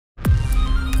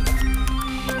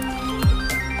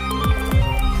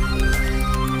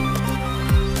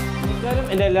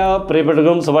എൻ്റെ എല്ലാ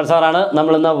പ്രിയപ്പെട്ടവർക്കും സുഭാഷ് സാറാണ്.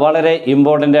 നമ്മളിന്ന് വളരെ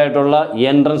ഇമ്പോർട്ടൻ്റ് ആയിട്ടുള്ള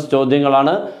എൻട്രൻസ്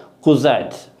ചോദ്യങ്ങളാണ്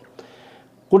CUSAT.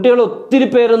 കുട്ടികൾ ഒത്തിരി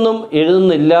പേരൊന്നും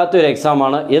എഴുതുന്നില്ലാത്തൊരു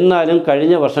എക്സാമാണ്. എന്നാലും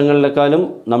കഴിഞ്ഞ വർഷങ്ങളിലേക്കാളും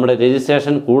നമ്മുടെ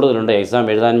രജിസ്ട്രേഷൻ കൂടുതലുണ്ട്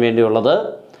എക്സാം എഴുതാൻ വേണ്ടിയുള്ളത്.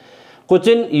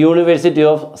 Cochin university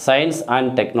of science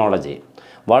and technology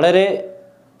വളരെ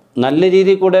നല്ല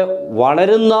രീതിയിൽ കൂടെ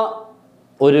വളരുന്ന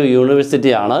ഒരു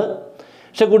യൂണിവേഴ്സിറ്റിയാണ്.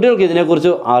 പക്ഷേ കുട്ടികൾക്ക്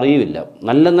ഇതിനെക്കുറിച്ച് അറിയില്ല.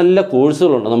 നല്ല നല്ല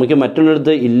കോഴ്സുകളുണ്ട്, നമുക്ക്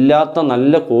മറ്റുള്ളിടത്ത് ഇല്ലാത്ത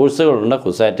നല്ല കോഴ്സുകളുണ്ട്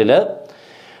CUSAT-ൽ.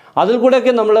 അതിൽ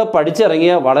കൂടെയൊക്കെ നമ്മൾ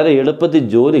പഠിച്ചിറങ്ങിയാൽ വളരെ എളുപ്പത്തിൽ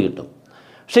ജോലി കിട്ടും.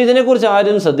 പക്ഷേ ഇതിനെക്കുറിച്ച്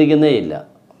ആരും ശ്രദ്ധിക്കുന്നേ ഇല്ല.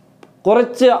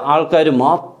 കുറച്ച് ആൾക്കാർ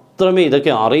മാത്രമേ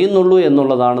ഇതൊക്കെ അറിയുന്നുള്ളൂ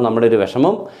എന്നുള്ളതാണ് നമ്മുടെ ഒരു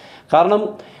വിഷമം. കാരണം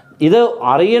ഇത്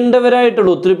അറിയേണ്ടവരായിട്ടുള്ള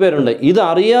ഒത്തിരി പേരുണ്ട്. ഇത്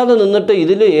അറിയാതെ നിന്നിട്ട്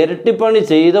ഇതിൽ ഇരട്ടിപ്പണി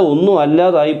ചെയ്ത ഒന്നും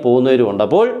അല്ലാതായി പോകുന്നവരുമുണ്ട്.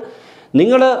 അപ്പോൾ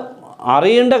നിങ്ങൾ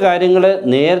അറിയേണ്ട കാര്യങ്ങൾ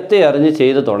നേരത്തെ അറിഞ്ഞ്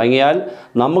ചെയ്ത് തുടങ്ങിയാൽ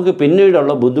നമുക്ക്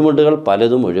പിന്നീടുള്ള ബുദ്ധിമുട്ടുകൾ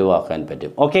പലതും ഒഴിവാക്കാൻ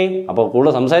പറ്റും. ഓക്കെ, അപ്പോൾ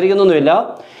കൂടുതൽ സംസാരിക്കുന്നൊന്നുമില്ല.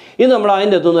 ഇന്ന് നമ്മൾ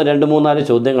അതിൻ്റെ എത്തുന്ന 2-3-4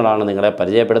 ചോദ്യങ്ങളാണ് നിങ്ങളെ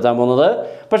പരിചയപ്പെടുത്താൻ പോകുന്നത്.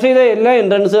 പക്ഷേ ഇത് എല്ലാ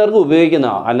എൻട്രൻസുകാർക്കും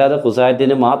ഉപയോഗിക്കുന്ന, അല്ലാതെ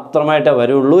CUSAT-ന് മാത്രമായിട്ടേ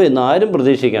വരുള്ളൂ എന്നാരും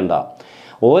പ്രതീക്ഷിക്കേണ്ട.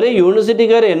 ഓരോ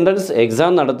യൂണിവേഴ്സിറ്റിക്കാർ എൻട്രൻസ്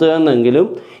എക്സാം നടത്തുകയെന്നെങ്കിലും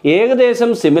ഏകദേശം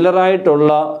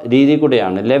സിമിലറായിട്ടുള്ള രീതി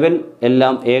കൂടെയാണ്. ലെവൽ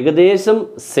എല്ലാം ഏകദേശം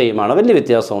സെയിമാണ്, വലിയ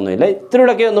വ്യത്യാസമൊന്നുമില്ല.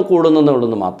 ഇത്തിരിയൊക്കെ ഒന്ന്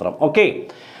കൂടുന്നുള്ളൂ മാത്രം. ഓക്കെ,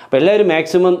 അപ്പോൾ എല്ലാവരും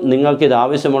മാക്സിമം നിങ്ങൾക്ക് ഇത്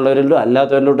ആവശ്യമുള്ളവരിലോട്ടും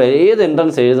അല്ലാത്തവരിലോട്ടും ഏത്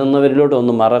എൻട്രൻസ് എഴുതുന്നവരിലോട്ടും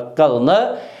ഒന്ന് മറക്കാതെ ഒന്ന്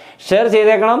ഷെയർ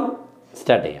ചെയ്തേക്കണം.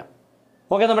 സ്റ്റാർട്ട് ചെയ്യാം.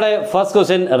 ഓക്കെ, നമ്മുടെ ഫസ്റ്റ്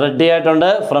ക്വസ്റ്റ്യൻ റെഡി ആയിട്ടുണ്ട്.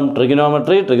 ഫ്രം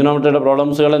ട്രിഗണോമെട്രിയുടെ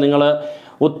പ്രോബ്ലംസുകൾ നിങ്ങൾ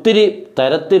ഒത്തിരി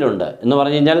തരത്തിലുണ്ട് എന്ന്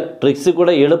പറഞ്ഞു കഴിഞ്ഞാൽ ട്രിക്സിൽ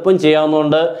കൂടെ എളുപ്പം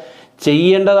ചെയ്യാവുന്നതുകൊണ്ട്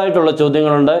ചെയ്യേണ്ടതായിട്ടുള്ള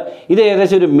ചോദ്യങ്ങളുണ്ട്. ഇത്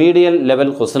ഏകദേശം ഒരു മീഡിയം ലെവൽ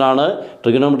ക്വസ്റ്റ്യൻ ആണ്.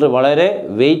 ട്രിഗണോമെട്രി വളരെ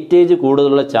വെയിറ്റേജ്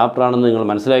കൂടുതലുള്ള ചാപ്റ്ററാണെന്ന് നിങ്ങൾ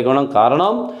മനസ്സിലാക്കണം.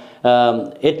 കാരണം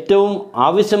ഏറ്റവും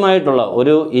ആവശ്യമായിട്ടുള്ള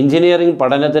ഒരു എഞ്ചിനീയറിംഗ്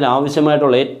പഠനത്തിന്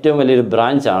ആവശ്യമായിട്ടുള്ള ഏറ്റവും വലിയൊരു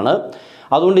ബ്രാഞ്ചാണ്.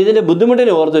 അതുകൊണ്ട് ഇതിൻ്റെ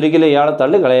ബുദ്ധിമുട്ടിനെ ഓർത്തൊരിക്കലും ഇയാളെ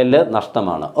തള്ളിക്കളയൽ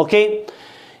നഷ്ടമാണ്. ഓക്കെ,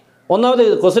 ഒന്നാമത്തെ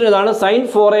ക്വസ്റ്റ്യൻ ഇതാണ്. sin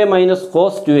 4a minus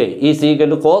cos 2a is equal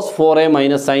to cos 4a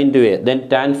minus sin 2a then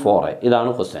tan 4a. ഇതാണ്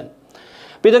ക്വസ്റ്റ്യൻ.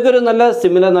 അപ്പോൾ ഇതൊക്കെ ഒരു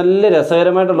നല്ല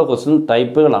രസകരമായിട്ടുള്ള ക്വസ്റ്റ്യൻ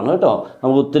ടൈപ്പുകളാണ് കേട്ടോ.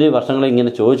 നമുക്ക് ഒത്തിരി വർഷങ്ങൾ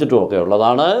ഇങ്ങനെ ചോദിച്ചിട്ടുമൊക്കെ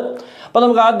ഉള്ളതാണ്. അപ്പോൾ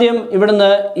നമുക്ക് ആദ്യം ഇവിടുന്ന്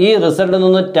ഈ റിസൾട്ടിൽ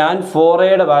നിന്ന് tan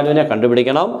 4a വാല്യൂവിനെ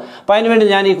കണ്ടുപിടിക്കണം. അപ്പോൾ അതിനുവേണ്ടി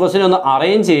ഞാൻ ഈ ക്വസ്റ്റ്യൻ ഒന്ന്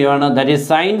അറേഞ്ച് ചെയ്യുകയാണ്. ദാറ്റ് ഈസ്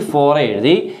sin 4a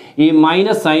എഴുതി, ഈ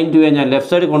മൈനസ് sin 2a ഞാൻ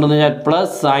ലെഫ്റ്റ് സൈഡിൽ കൊണ്ടുവന്ന് കഴിഞ്ഞാൽ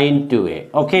plus sin 2a.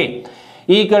 Okay,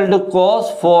 equal to cos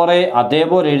 4a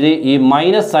അതേപോലെ എഴുതി, ഈ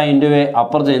മൈനസ് sin 2a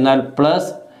അപ്പുറത്ത് ചെന്നാൽ plus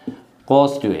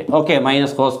cos 2a. Okay,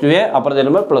 minus cos 2a അപ്പുറത്ത്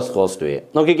ചെല്ലുമ്പോൾ പ്ലസ് cos 2a.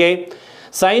 നോക്കിക്കേ,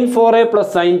 sin 4a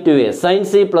plus sin 2a, sin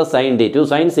c plus sin d, 2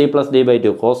 sin c plus d by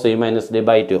 2, cos c minus d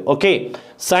by 2. Okay,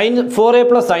 sin 4a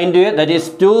plus sin 2a that is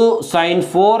 2 sin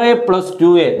 4a plus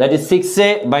 2a that is 6a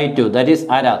by 2 that is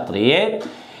 3a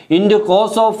into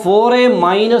cos of 4a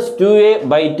minus 2a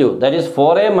by 2 that is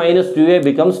 4a minus 2a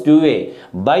becomes 2a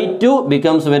by 2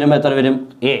 becomes വരുമ്പോൾ എത്ര വരും?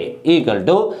 a equal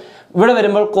to ഇവിടെ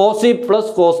വരുമ്പോൾ cos c plus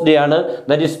cos d ആണ്.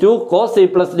 that is 2 cos c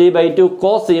plus d by 2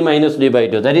 cos c minus d by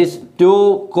 2 that is 2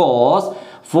 cos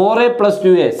 4a plus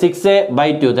 2a 6a by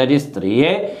 2 that is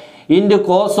 3a into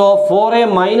cos of 4a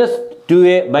minus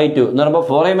 2a by 2 എന്ന് പറയുമ്പോൾ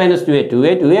 4a minus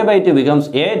 2a by 2 becomes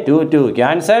a, 2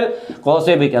 cancel, cos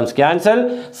a becomes cancel,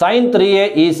 sin 3a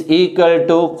is equal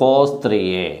to cos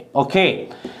 3a. okay,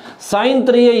 sin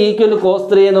 3a equal cos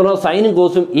 3a എന്ന് പറഞ്ഞാൽ സൈനും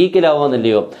കോസും equal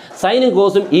ആവുന്നില്ലയോ? സൈനും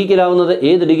കോസും equal ആവുന്നത്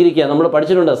ഏത് ഡിഗ്രിക്കാണ്? നമ്മൾ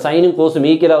പഠിച്ചിട്ടുണ്ട് സൈനും കോസും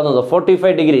equal ആവുന്നത്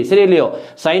 45 degree, ശരിയല്ലയോ?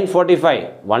 sin 45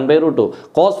 1/√2,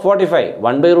 cos 45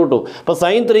 1/√2. അപ്പോൾ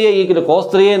sin 3a equal cos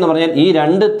 3a എന്ന് പറഞ്ഞാൽ ഈ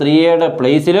രണ്ട് 3a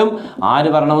പ്ലേസിലും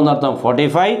ആര് വരണമെന്നർത്ഥം?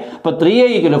 45. അപ്പോൾ 3a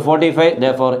equal 45,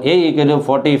 therefore a equal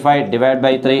 45 divide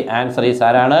by 3. Answer is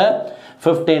ആരാണ്?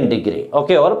 15 degree.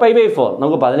 Okay, or pi by 4,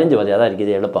 നമുക്ക് 15 മതി, അതായിരിക്കും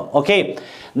ഇത് എളുപ്പം. ഓക്കെ,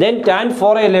 ദെൻ tan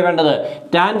 4a അല്ലേ വേണ്ടത്?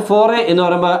 tan 4a എന്ന്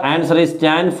പറയുമ്പോൾ ആൻസർ ഈസ്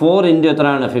tan 4 ഇൻറ്റു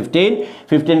എത്രയാണ്?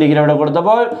 15 ഡിഗ്രി അവിടെ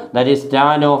കൊടുത്തപ്പോൾ ദാറ്റ് ഈസ്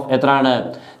tan ഓഫ് എത്രയാണ്?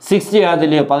 60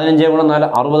 ആകത്തില്ലയോ? 15 ×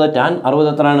 4 60, tan 60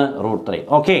 എത്രയാണ്? √3.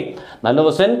 ഓക്കെ, നല്ല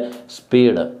ക്വസ്റ്റ്യൻ.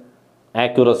 സ്പീഡ്,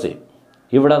 ആക്യുറസി,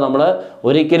 ഇവിടെ നമ്മൾ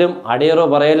ഒരിക്കലും അടിയറോ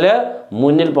പറയല്,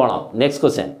 മുന്നിൽ പോകണം. Next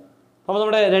question. അപ്പോൾ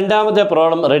നമ്മുടെ രണ്ടാമത്തെ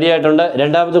പ്രോബ്ലം റെഡി ആയിട്ടുണ്ട്.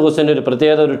 രണ്ടാമത്തെ ക്വസ്റ്റ്യൻ്റെ ഒരു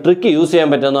പ്രത്യേകത, ഒരു ട്രിക്ക് യൂസ് ചെയ്യാൻ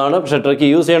പറ്റുന്നതാണ്. പക്ഷേ ട്രിക്ക്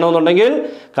യൂസ് ചെയ്യണമെന്നുണ്ടെങ്കിൽ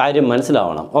കാര്യം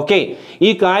മനസ്സിലാവണം. ഓക്കെ, ഈ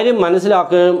കാര്യം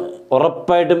മനസ്സിലാക്കുകയും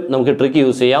ഉറപ്പായിട്ടും നമുക്ക് ട്രിക്ക്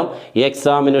യൂസ് ചെയ്യാം. ഈ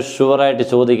എക്സാമിന് ഷുവറായിട്ട്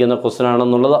ചോദിക്കുന്ന ക്വസ്റ്റ്യൻ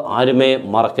ആണെന്നുള്ളത് ആരുമേ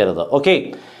മറക്കരുത്. Okay,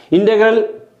 integral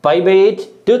π/8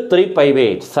 to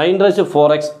 3π/8 sin raised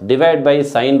 4x divide by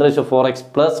sin raised 4x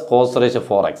plus cos raised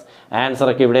 4x.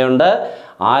 ആൻസറൊക്കെ ഇവിടെയുണ്ട്,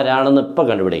 ആരാണെന്ന് ഇപ്പോൾ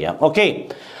കണ്ടുപിടിക്കാം. ഓക്കെ,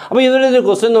 അപ്പോൾ ഇവരുടെ ഒരു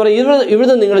ക്വസ്റ്റ്യൻ എന്ന് പറയുന്നത്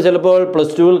ഇവിടെ നിങ്ങൾ ചിലപ്പോൾ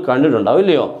 +2 കണ്ടിട്ടുണ്ടാവും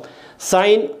ഇല്ലയോ?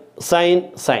 സൈൻ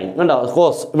സൈൻ കണ്ടോ,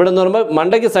 കോസ് ഇവിടെ എന്ന് പറയുമ്പോൾ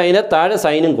മണ്ടയ്ക്ക് സൈന്, താഴെ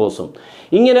സൈനും കോസും.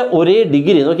 ഇങ്ങനെ ഒരേ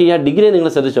ഡിഗ്രി നോക്കി, ആ ഡിഗ്രി നിങ്ങൾ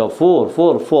ശ്രദ്ധിച്ചോ, 4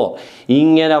 4 4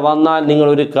 ഇങ്ങനെ വന്നാൽ നിങ്ങൾ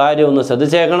ഒരു കാര്യം ഒന്ന്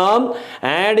ശ്രദ്ധിച്ചേക്കണം.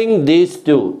 Adding these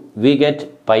two we get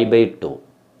π/2.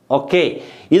 Okay,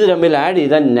 ഇത് തമ്മിൽ ആഡ്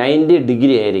ചെയ്താൽ 90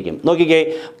 ഡിഗ്രി ആയിരിക്കും. നോക്കിക്കേ,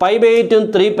 π/8ഉം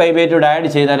 3π/2 ആഡ്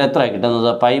ചെയ്താൽ എത്ര കിട്ടുന്നത്?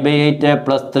 π/8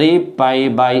 പ്ലസ്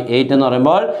 3π/8 എന്ന്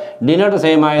പറയുമ്പോൾ ഡിനോട്ട്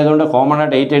സെയിം ആയതുകൊണ്ട് കോമൺ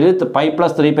ആയിട്ട് 8 എഴുതി, π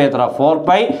പ്ലസ് 3π എത്ര? 4π,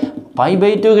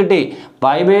 π/2 കിട്ടി.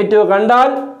 π/2 കണ്ടാൽ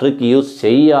ട്രിക്ക് യൂസ്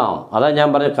ചെയ്യാം. അതാ ഞാൻ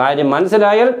പറഞ്ഞ കാര്യം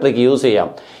മനസ്സിലായാൽ ട്രിക്ക് യൂസ് ചെയ്യാം.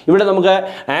 ഇവിടെ നമുക്ക്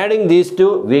adding these two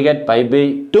we get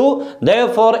π/2.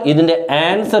 therefore ഇതിൻ്റെ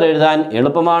ആൻസർ എഴുതാൻ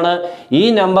എളുപ്പമാണ്. ഈ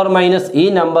നമ്പർ മൈനസ് ഈ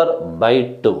number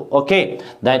 /2. Okay,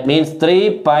 that means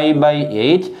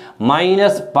 3π/8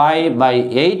 minus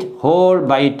π/8 whole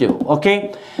 /2. Okay,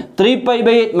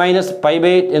 3π/8 minus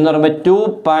π/8 എന്ന് പറയുമ്പോൾ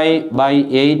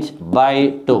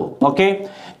 2π/8/2. ഓക്കെ,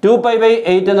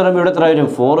 2π/8 എന്ന് പറയുമ്പോൾ ഇവിടെ എത്ര വരും?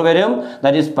 4 വരും.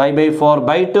 That is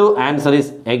π/4/2. Answer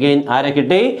is again ആരെ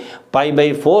കിട്ടി?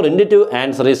 π/4 × 2.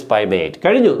 Answer is π/8.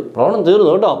 കഴിഞ്ഞു, പ്രോബ്ലം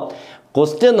തീർന്നു കേട്ടോ.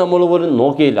 ക്വസ്റ്റ്യൻ നമ്മൾ പോലും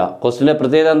നോക്കിയില്ല. ക്വസ്റ്റ്യൻ്റെ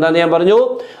പ്രത്യേകത എന്താണെന്ന് ഞാൻ പറഞ്ഞു,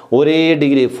 ഒരേ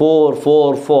ഡിഗ്രി 4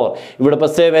 4 4. ഇവിടെ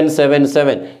ഇപ്പോൾ 7 7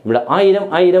 7, ഇവിടെ 1000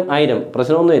 1000 1000,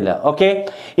 പ്രശ്നമൊന്നുമില്ല. ഓക്കെ,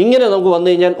 ഇങ്ങനെ നമുക്ക് വന്നു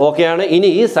കഴിഞ്ഞാൽ ഓക്കെയാണ്. ഇനി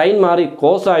ഈ സൈൻ മാറി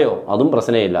കോസായോ, അതും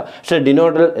പ്രശ്നമില്ല. പക്ഷേ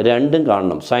ഡിനോട്ടൽ രണ്ടും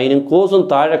കാണണം, സൈനും കോസും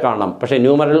താഴെ കാണണം. പക്ഷേ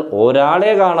ന്യൂമറൽ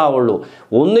ഒരാളെ കാണാവുള്ളൂ,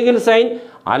 ഒന്നുകിൽ സൈൻ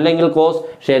അല്ലെങ്കിൽ കോസ്.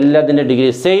 പക്ഷേ എല്ലാത്തിൻ്റെ ഡിഗ്രി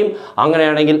സെയിം.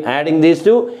 അങ്ങനെയാണെങ്കിൽ adding these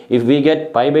two if we get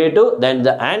π/2 then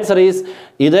the answer is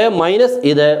ഇത് മൈനസ്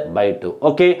ഇത് /2.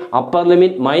 Okay, upper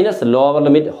limit minus lower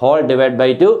limit whole divide by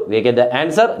 2 we get the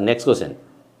answer. Next question.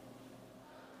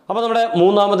 അപ്പോൾ നമ്മുടെ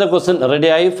മൂന്നാമത്തെ ക്വസ്റ്റ്യൻ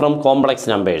റെഡിയായി from complex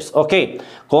numbers. Okay,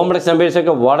 complex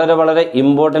നമ്പേഴ്സൊക്കെ വളരെ വളരെ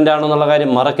important ആണെന്നുള്ള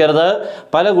കാര്യം മറക്കരുത്.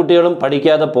 പല കുട്ടികളും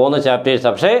പഠിക്കാതെ പോകുന്ന ചാപ്റ്റേഴ്സ്,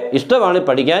 പക്ഷേ ഇഷ്ടമാണ്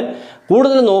പഠിക്കാൻ,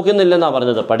 കൂടുതൽ നോക്കുന്നില്ലെന്നാണ്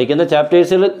പറഞ്ഞത്. പഠിക്കുന്ന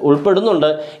ചാപ്റ്റേഴ്സിൽ ഉൾപ്പെടുന്നുണ്ട്,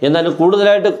 എന്നാലും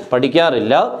കൂടുതലായിട്ട്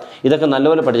പഠിക്കാറില്ല. ഇതൊക്കെ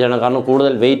നല്ലപോലെ പഠിച്ചാണ്, കാരണം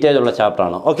കൂടുതൽ വെയിറ്റേജ് ഉള്ള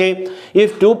ചാപ്റ്ററാണ്. Okay,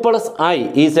 if 2 + i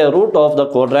is A root of the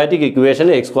quadratic equation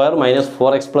x² -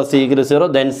 4x + c = 0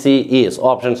 then c is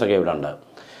options ഒക്കെ ഇവിടെ ഉണ്ട്.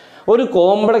 ഒരു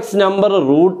കോംപ്ലക്സ് നമ്പർ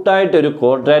റൂട്ടായിട്ട് ഒരു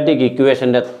ക്വാഡ്രാറ്റിക്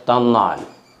ഇക്വേഷൻ്റെ തന്നാൽ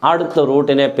അടുത്ത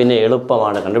റൂട്ടിനെ പിന്നെ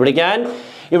എളുപ്പമാണ് കണ്ടുപിടിക്കാൻ.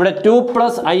 ഇവിടെ 2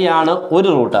 + i ആണ് ഒരു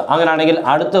റൂട്ട്. അങ്ങനെയാണെങ്കിൽ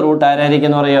അടുത്ത റൂട്ട് ആരായിരിക്കും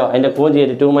എന്ന് പറയുമോ? അതിൻ്റെ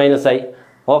കോഞ്ചേരി 2 - i.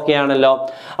 ഓക്കെ ആണല്ലോ.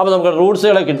 അപ്പോൾ നമുക്ക്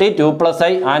റൂട്ട്സുകളെ കിട്ടി. 2 +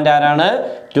 i ആൻഡ് ആരാണ്?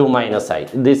 2 - i.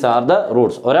 These are the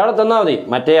Roots. ഒരാളെ തന്നാൽ മതി,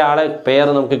 മറ്റേ ആളെ പെയർ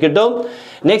നമുക്ക് കിട്ടും.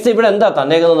 നെക്സ്റ്റ് ഇവിടെ എന്താ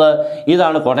തന്നേക്കുന്നത്?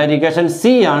 ഇതാണ് ക്വാഡ്രാറ്റിക് ഇക്വേഷൻ.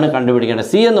 സി ആണ് കണ്ടുപിടിക്കേണ്ടത്.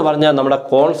 സി എന്ന് പറഞ്ഞാൽ നമ്മുടെ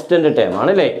കോൺസ്റ്റന്റ് ടേം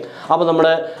ആണല്ലേ. അപ്പോൾ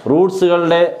നമ്മുടെ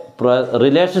റൂട്ട്സുകളുടെ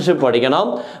റിലേഷൻഷിപ്പ് പഠിക്കണം.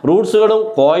 റൂട്ട്സുകളും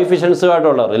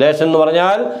കോഎഫിഷ്യൻസുമായിട്ടുള്ള റിലേഷൻ എന്ന്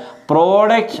പറഞ്ഞാൽ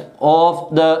product of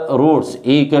the Roots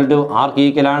equal to arc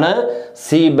equal ആണ്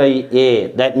c/a.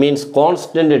 That means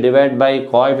constant divide by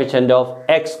coefficient of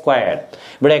x².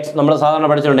 ഇവിടെ x നമ്മൾ സാധാരണ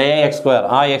പഠിച്ചിട്ടുണ്ട് ax².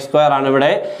 ആ x² ആണ്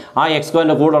ഇവിടെ. ആ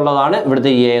x²ൻ്റെ കൂടെ ഉള്ളതാണ്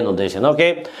ഇവിടുത്തെ a എന്ന് ഉദ്ദേശിക്കുന്നത്. ഓക്കെ,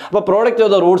 അപ്പോൾ പ്രോഡക്റ്റ്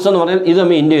ഓഫ് ദ റൂട്ട്സ് എന്ന് പറഞ്ഞാൽ ഇത്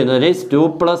നമ്മൾ ഇൻറ്റു ചെയ്യുന്നത് 2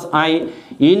 + i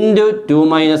ഇൻറ്റു 2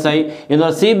 - i എന്ന്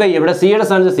പറഞ്ഞാൽ c/a. ഇവിടെ സിയുടെ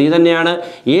സ്ഥാനത്ത് c തന്നെയാണ്,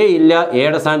 a ഇല്ല,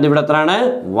 എയുടെ സ്ഥാനത്ത് ഇവിടെ എത്രയാണ്?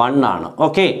 1 ആണ്.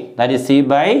 Okay, that is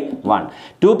c/1.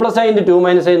 2 + i into 2 -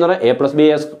 i എന്ന് പറഞ്ഞാൽ a + b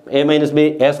a - b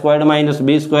a² -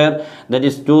 b², that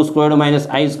is 2² -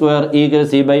 i² equal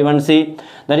c/1c.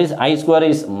 That is i²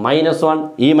 is -1.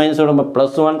 ഈ മൈനസ് ഇടുമ്പോൾ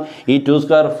 +1. ഈ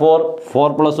 2² 4 4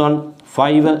 + 1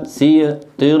 5 c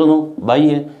തീർന്നു ബൈ.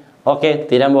 ഓക്കെ,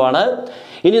 തീരാൻ പോവാണ്.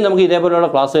 ഇനി നമുക്ക് ഇതേപോലെയുള്ള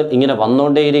ക്ലാസ്സുകൾ ഇങ്ങനെ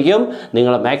വന്നുകൊണ്ടേയിരിക്കും.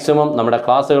 നിങ്ങൾ മാക്സിമം നമ്മുടെ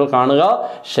ക്ലാസ്സുകൾ കാണുക,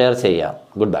 ഷെയർ ചെയ്യുക.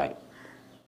 Good bye.